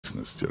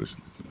listeners, cherished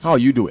listeners. How are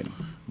you doing?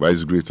 By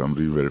His grace, I'm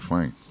doing very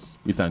fine.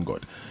 We thank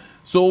God.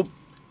 So,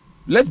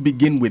 let's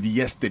begin with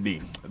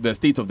yesterday, the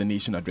State of the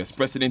Nation address.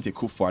 President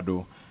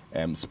Akufo-Addo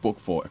spoke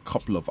for a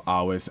couple of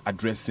hours,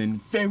 addressing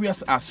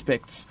various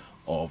aspects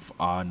of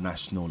our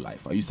national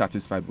life. Are you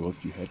satisfied with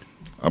what you heard?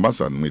 I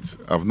must admit,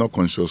 I've not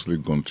consciously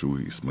gone through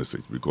his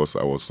message because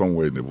I was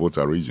somewhere in the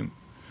Volta region,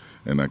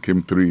 and I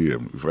came 3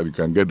 a.m. If I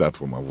can get that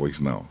from my voice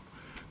now.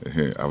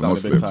 I've not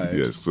slept.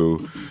 Yes, so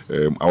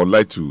I would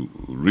like to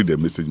read the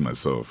message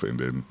myself and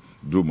then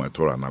do my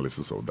thorough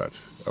analysis of that.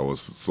 I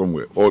was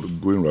somewhere all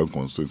going around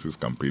constituencies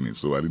campaigning,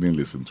 so I didn't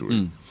listen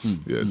to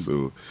it.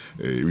 So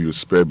if you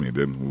spare me,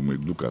 then we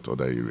may look at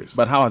other areas.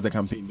 But how has the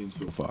campaign been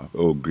so far?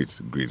 Oh, great.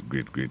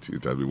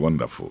 It has been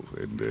wonderful,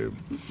 and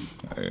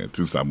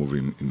things are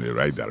moving in the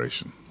right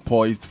direction.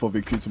 Poised for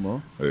victory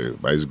tomorrow?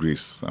 By His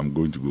grace, I'm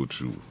going to go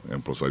through,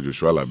 and Professor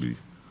Joshua Alabi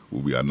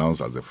will be announced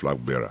as the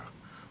flag bearer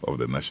of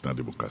the National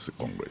Democratic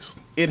Congress.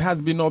 It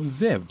has been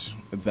observed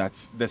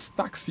that the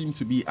stack seem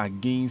to be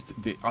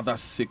against the other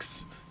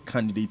 6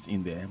 candidates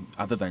in there,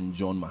 other than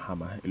John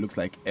Mahama. It looks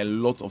like a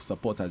lot of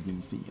support has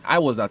been seen. I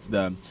was at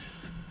the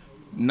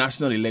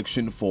national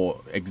election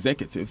for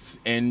executives,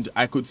 and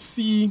I could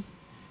see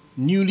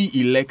newly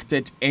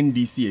elected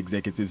NDC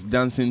executives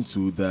dancing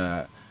to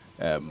the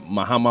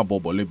Mahama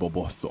Bobole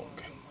Bobo song.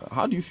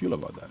 How do you feel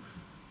about that?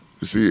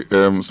 You see,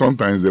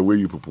 sometimes the way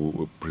you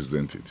people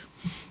present it,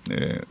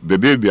 the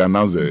day they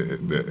announce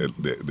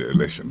the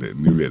election, the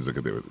newly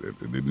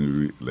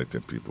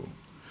elected people,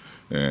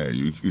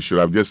 you should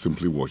have just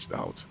simply watched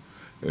out.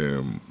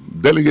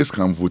 Delegates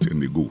can vote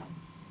and they go.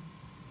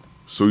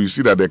 So you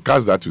see that the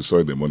cars that you saw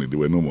in the morning, they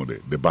were no more there.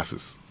 The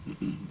buses,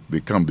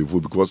 they come, they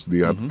vote because they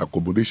had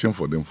accommodation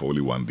for them for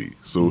only 1 day.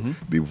 So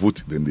they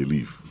vote, then they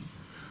leave.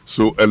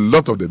 So a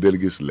lot of the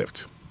delegates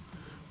left.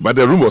 But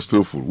the room was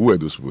still full. Who were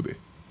those people there?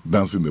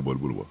 Dancing the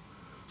Bolibolo.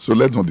 So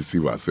let's not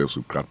deceive ourselves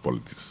with crowd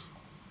politics.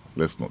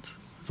 Let's not.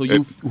 So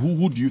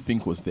who do you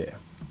think was there?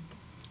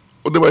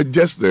 Oh, they were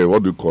just,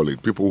 what do you call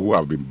it, people who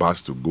have been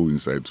asked to go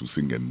inside to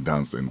sing and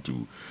dance and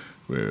to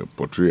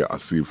portray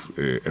as if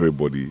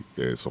everybody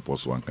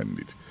supports one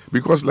candidate.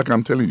 Because like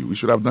I'm telling you, you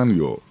should have done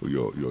your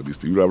this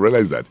thing. You would have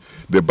realized that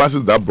the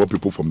buses that brought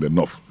people from the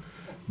north,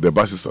 the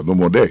buses are no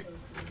more there.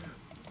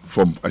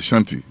 From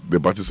Ashanti, the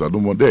buses are no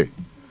more there.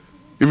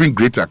 Even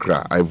Greater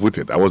Accra, I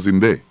voted. I was in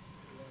there.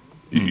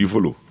 You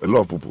follow? A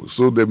lot of people.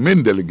 So the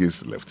main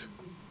delegates left.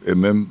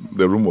 And then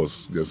the room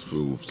was just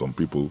full of some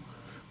people,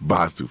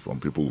 buzzed from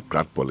people who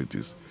cracked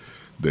politics.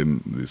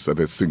 Then they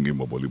started singing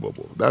Boboli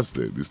Bobo. That's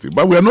this thing.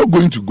 But we are not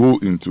going to go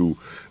into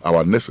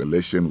our next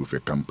election with a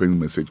campaign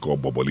message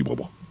called Boboli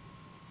Bobo.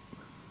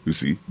 You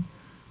see?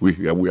 We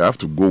have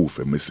to go with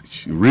a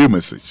message, a real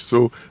message.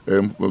 So my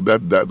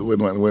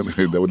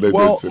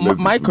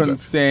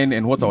concern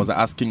and what I was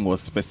asking was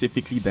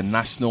specifically the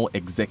national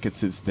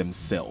executives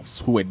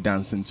themselves who were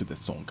dancing to the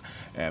song.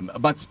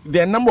 But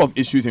there are a number of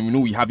issues, and we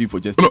know we have you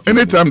for just. No,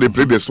 anytime they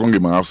play the song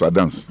in my house, I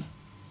dance.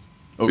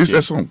 Okay. It's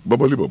a song,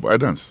 Boboli Bobo. I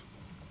dance.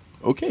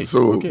 Okay.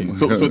 So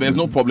there's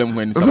no problem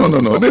when. No.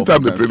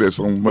 Anytime they play the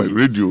song, my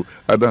radio,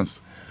 I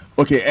dance.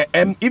 Okay,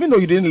 even though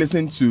you didn't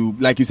listen to,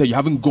 like you said, you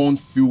haven't gone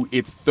through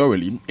it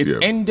thoroughly, it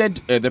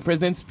ended, the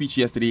president's speech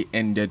yesterday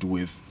ended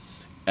with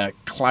a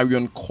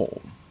clarion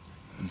call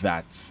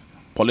that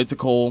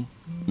political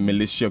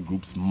militia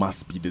groups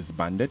must be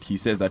disbanded. He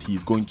says that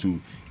he's going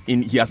to,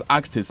 he has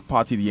asked his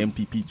party, the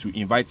MPP, to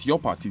invite your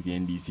party, the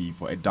NDC,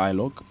 for a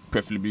dialogue,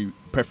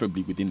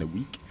 preferably within a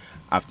week,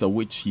 after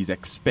which he's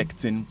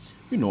expecting,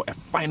 a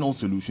final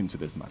solution to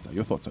this matter.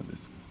 Your thoughts on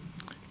this?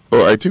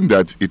 Oh, I think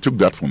that he took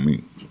that from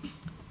me.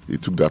 He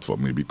took that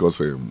from me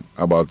because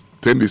about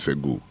 10 days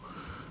ago,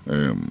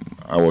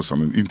 I was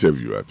on an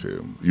interview at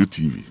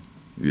UTV,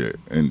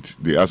 and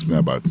they asked me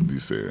about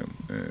this,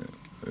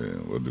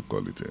 what do you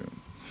call it,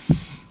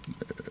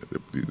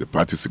 the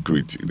party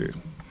security there.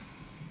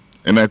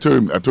 And I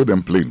told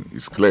them plain,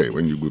 it's clear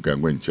when you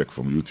can go and check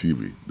from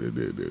UTV,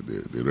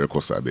 the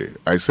records are there.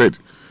 I said,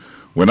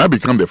 when I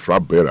become the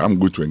flag bearer, I'm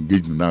going to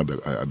engage now the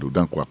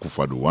Adodankwa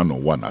Akufo-Addo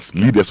one-on-one as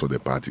leaders of the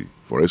party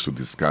for us to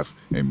discuss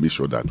and make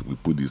sure that we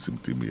put this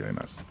team behind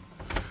us.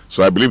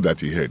 So I believe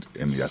that he heard,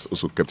 and he has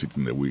also kept it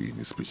in the way in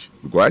his speech.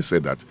 Because I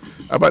said that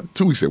about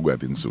 2 weeks ago, I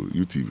think so,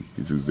 UTV,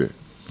 it is there.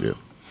 Yeah.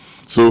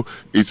 So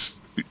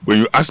it's when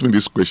you ask me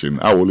this question,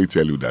 I will only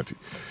tell you that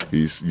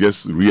he's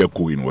just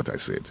re-echoing what I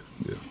said.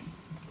 Yeah.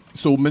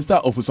 So Mr.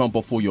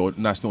 Ofusu-Ampofo, your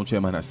national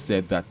chairman, has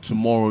said that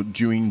tomorrow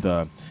during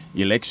the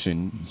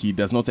election, he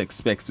does not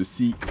expect to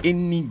see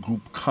any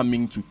group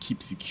coming to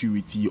keep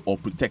security or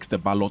protect the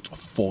ballot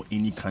for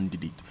any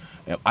candidate.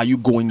 Are you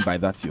going by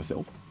that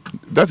yourself?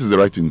 That is the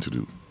right thing to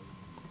do.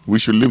 We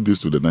should leave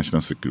this to the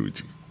national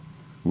security.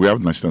 We have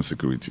national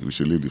security. We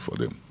should leave it for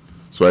them.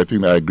 So I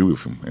think I agree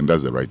with him, and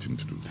that's the right thing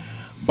to do.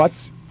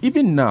 But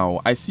even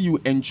now, I see you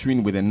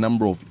entering with a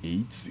number of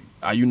aides.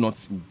 Are you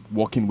not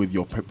working with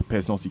your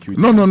personal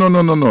security?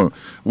 No.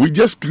 We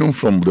just came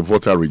from the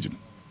Volta region.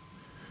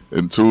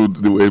 And so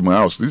my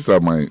house, these are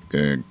my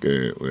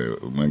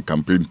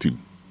campaign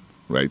team,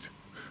 right?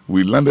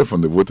 We landed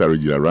from the voter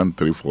region around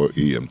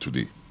 3-4 a.m.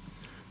 today.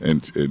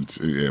 And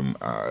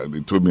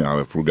they told me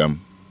our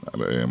program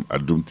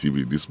at Doom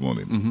TV this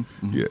morning.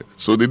 Yeah.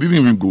 So they didn't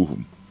even go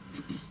home.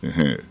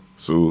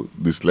 So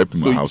they slept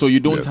in my house. So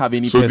you don't have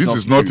any So personal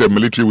this is not a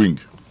military wing.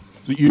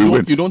 So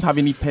you don't have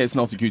any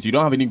personal security. You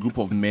don't have any group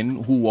of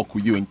men who work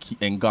with you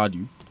and guard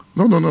you.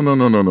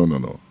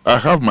 No. I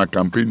have my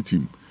campaign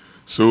team.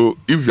 So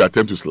if you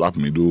attempt to slap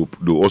me, they'll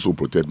also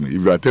protect me.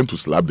 If you attempt to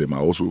slap them, I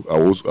also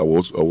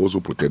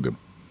protect them.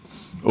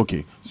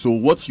 Okay. So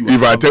what you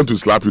if I attempt to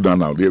slap you down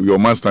now, your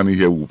man standing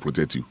here will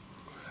protect you.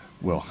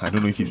 Well, I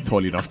don't know if he's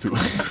tall enough to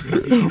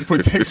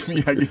protect me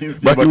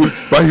against you,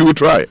 but he will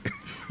try.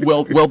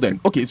 Well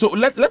then. Okay, so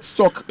let's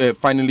talk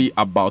finally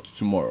about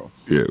tomorrow.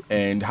 Yeah.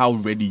 And how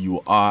ready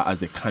you are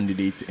as a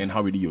candidate and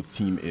how ready your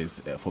team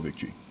is for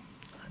victory.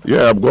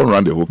 Yeah, I've gone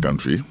around the whole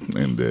country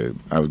and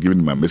I've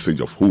given my message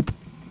of hope.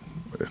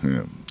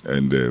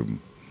 And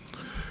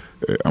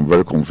I'm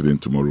very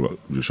confident tomorrow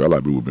Joshua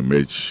Alabi will be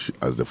made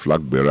as the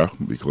flag bearer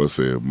because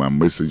my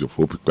message of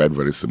hope is quite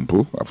very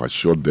simple. I've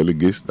assured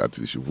delegates that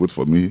if you vote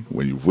for me,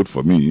 when you vote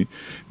for me,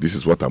 this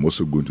is what I'm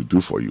also going to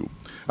do for you.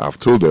 I've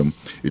told them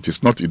it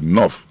is not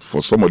enough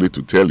for somebody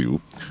to tell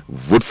you,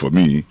 vote for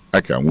me,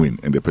 I can win,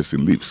 and the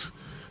person leaves.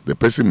 The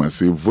person must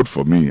say, vote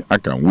for me, I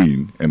can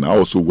win, and I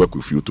also work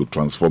with you to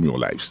transform your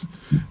lives.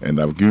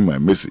 And I've given my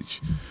message.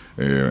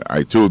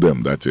 I told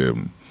them that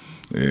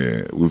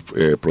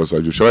with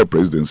Professor Joshua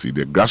presidency,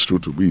 the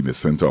grassroots will be in the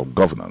center of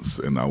governance,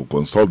 and I will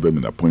consult them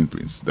in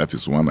appointments. That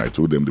is one. I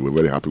told them they were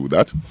very happy with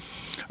that.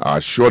 I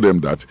assured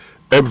them that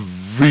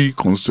every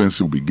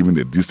constituency will be given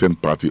a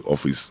decent party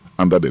office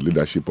under the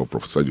leadership of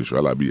Professor Joshua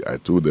Alabi. I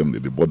told them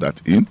that they brought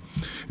that in.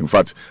 In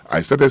fact,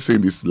 I started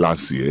saying this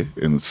last year,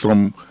 and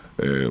some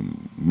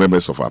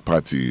members of our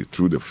party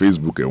through the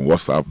Facebook and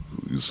WhatsApp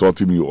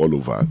insulting me all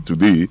over.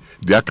 Today,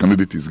 their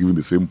candidate is giving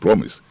the same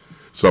promise.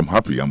 So I'm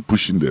happy, I'm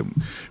pushing them.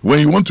 When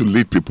you want to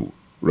lead people,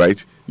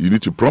 right, you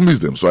need to promise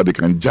them so that they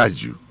can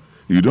judge you.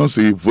 You don't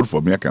say, vote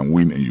for me, I can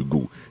win, and you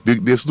go.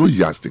 There's no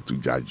yardstick to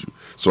judge you.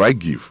 So I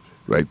give,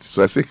 right?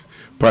 So I say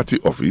party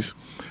office.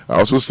 I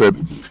also said,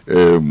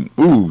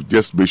 we'll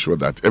just make sure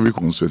that every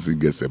constituency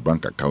gets a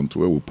bank account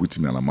where we put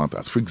in an amount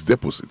as fixed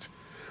deposit,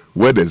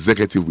 where the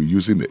executive will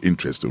using the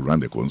interest to run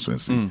the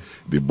constituency.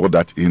 They brought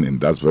that in,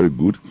 and that's very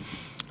good.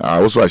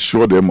 I also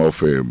assured them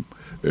of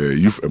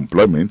youth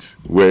employment,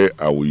 where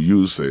I will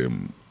use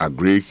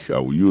agri, I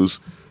will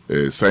use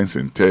science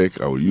and tech,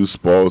 I will use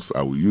sports,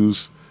 I will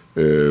use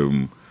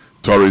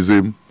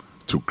tourism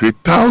to create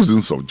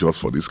thousands of jobs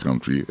for this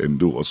country, and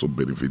do also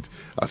benefit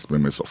as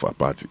members of our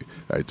party.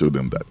 I told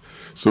them that.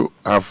 So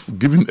I've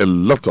given a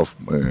lot of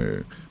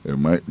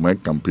my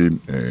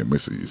campaign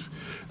messages.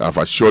 I've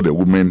assured the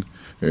women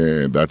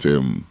that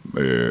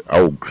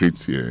I will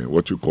create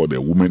what you call the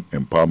Women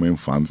Empowerment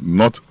Fund,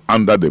 not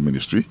under the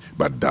ministry,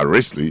 but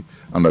directly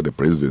under the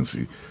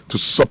presidency, to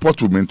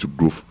support women to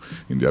grow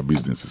in their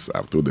businesses.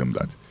 I've told them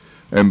that.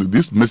 And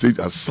this message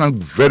has sunk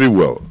very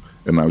well.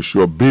 And I'm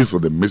sure based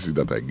on the message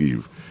that I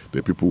gave,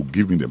 the people will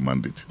give me the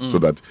mandate so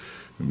that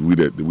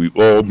we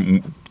all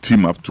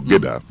team up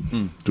together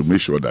to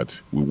make sure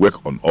that we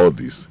work on all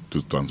this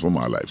to transform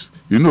our lives.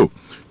 You know,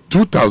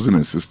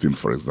 2016,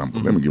 for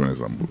example, let me give an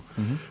example.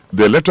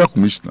 The electoral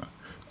commissioner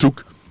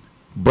took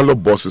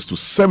ballot boxes to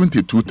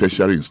 72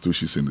 tertiary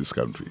institutions in this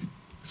country.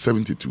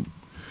 72.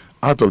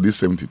 Out of these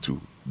 72,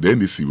 the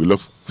NDC will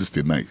lost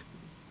 69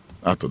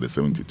 out of the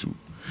 72.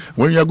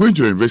 When you are going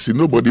to university,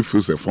 nobody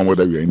fills a form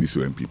whether you are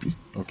NDC or MPP.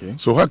 Okay.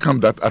 So how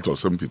come that out of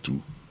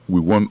 72, we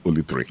won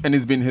only 3? And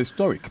it's been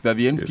historic that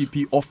the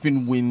NPP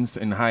often wins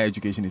in higher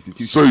education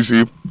institutions. So you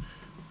see,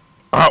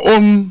 our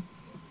own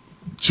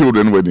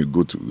children, when they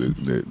go to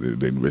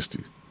the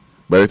university,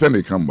 by the time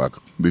they come back,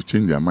 they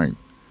change their mind.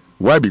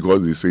 Why?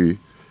 Because they say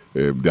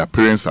their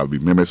parents have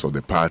been members of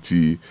the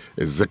party,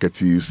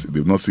 executives,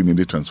 they've not seen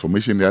any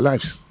transformation in their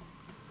lives.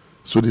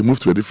 So they move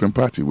to a different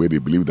party where they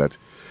believe that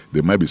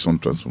there might be some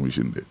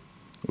transformation there.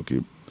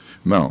 Okay.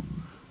 Now,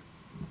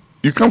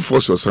 you can't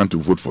force your son to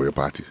vote for your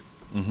party.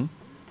 And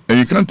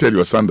you can't tell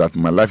your son that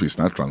my life is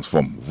not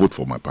transformed, vote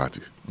for my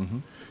party.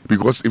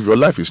 Because if your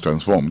life is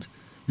transformed,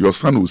 your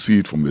son will see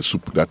it from the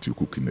soup that you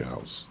cook in the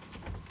house.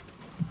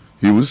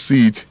 He will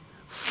see it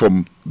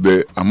from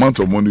the amount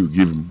of money you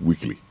give him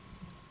weekly.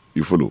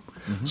 You follow?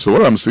 So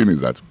what I'm saying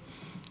is that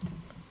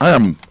I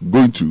am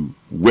going to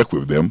work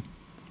with them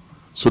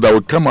so that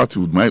we come out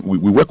with we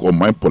work on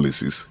my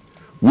policies,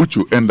 which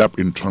will end up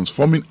in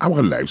transforming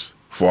our lives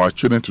for our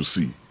children to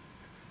see.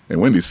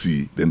 And when they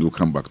see, then they'll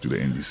come back to the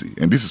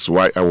NDC. And this is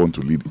why I want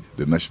to lead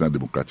the National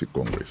Democratic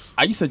Congress.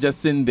 Are you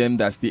suggesting then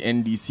that the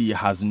NDC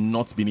has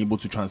not been able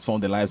to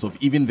transform the lives of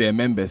even their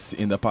members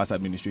in the past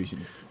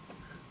administrations?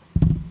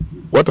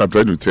 What I'm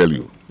trying to tell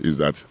you is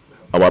that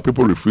our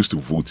people refused to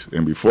vote.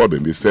 And before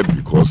then, they said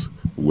because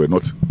we were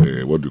not,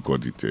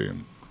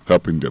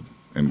 helping them.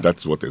 And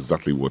that's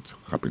exactly what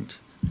happened.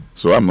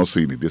 So I'm not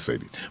saying it, they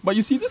said it. But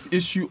you see, this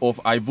issue of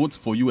I vote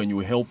for you and you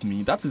help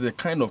me, that is a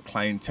kind of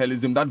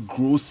clientelism that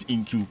grows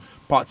into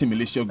party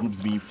militia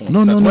groups being formed.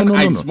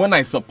 When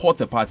I support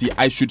a party,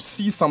 I should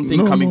see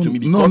something coming to me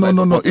because I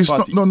support a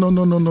party.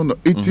 No.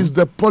 It is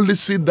the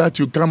policy that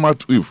you come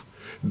out with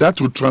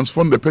that will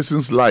transform the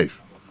person's life.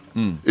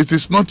 It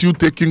is not you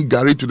taking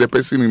Gary to the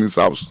person in his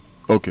house.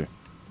 Okay.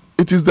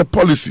 It is the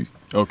policy.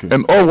 Okay.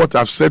 And all what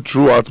I've said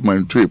throughout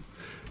my trip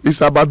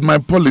is about my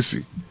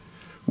policy,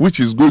 which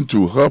is going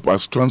to help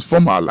us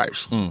transform our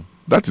lives.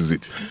 That is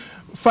it.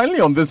 Finally,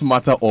 on this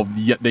matter of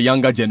the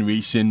younger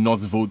generation not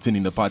voting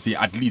in the party,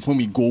 at least when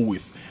we go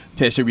with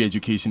tertiary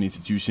education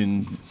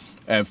institutions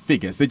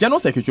figures, the general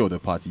secretary of the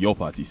party, your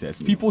party, says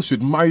people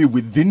should marry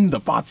within the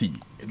party.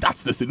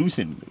 That's the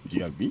solution. Do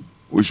you agree?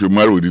 We should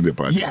marry within the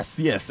party. Yes.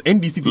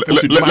 NDC people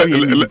should marry.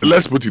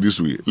 Let's put it this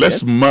way.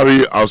 Let's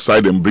marry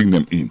outside and bring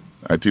them in.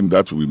 I think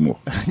that will be more.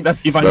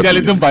 That's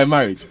evangelism by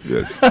marriage.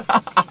 Yes.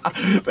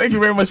 Thank you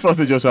very much,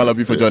 Pastor Joshua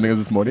Alabi, for joining us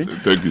this morning.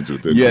 Thank you too.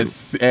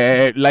 Yes,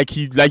 like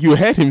you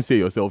heard him say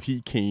yourself,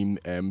 he came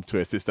to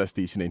a sister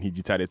station and he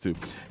decided to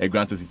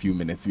grant us a few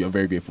minutes. We are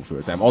very grateful for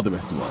your time. All the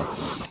best tomorrow.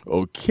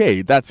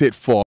 Okay, that's it for